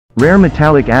rare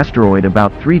metallic asteroid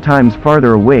about 3 times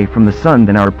farther away from the Sun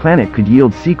than our planet could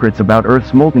yield secrets about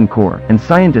Earth's molten core, and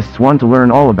scientists want to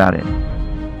learn all about it.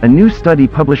 A new study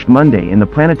published Monday in the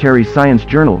Planetary Science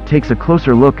Journal takes a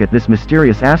closer look at this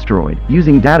mysterious asteroid,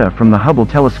 using data from the Hubble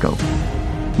Telescope.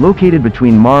 Located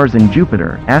between Mars and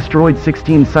Jupiter, asteroid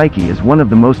 16 Psyche is one of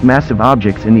the most massive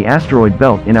objects in the asteroid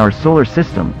belt in our solar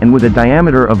system, and with a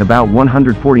diameter of about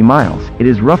 140 miles, it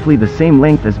is roughly the same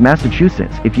length as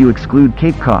Massachusetts if you exclude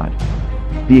Cape Cod.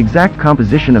 The exact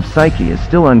composition of Psyche is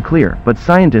still unclear, but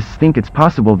scientists think it's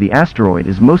possible the asteroid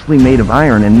is mostly made of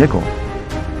iron and nickel.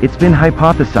 It's been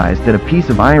hypothesized that a piece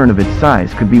of iron of its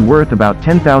size could be worth about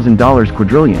 $10,000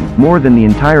 quadrillion, more than the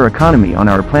entire economy on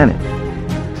our planet.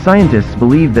 Scientists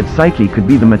believe that Psyche could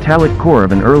be the metallic core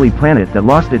of an early planet that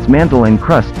lost its mantle and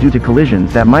crust due to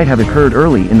collisions that might have occurred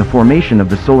early in the formation of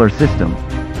the solar system.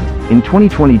 In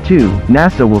 2022,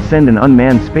 NASA will send an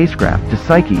unmanned spacecraft to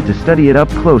Psyche to study it up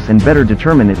close and better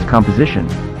determine its composition.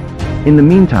 In the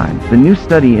meantime, the new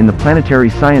study in the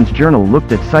Planetary Science Journal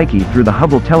looked at Psyche through the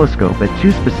Hubble Telescope at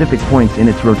 2 specific points in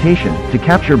its rotation, to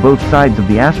capture both sides of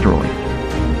the asteroid.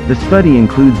 The study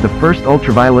includes the first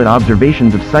ultraviolet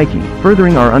observations of Psyche,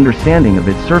 furthering our understanding of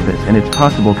its surface and its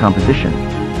possible composition.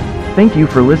 Thank you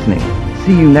for listening.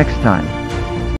 See you next time.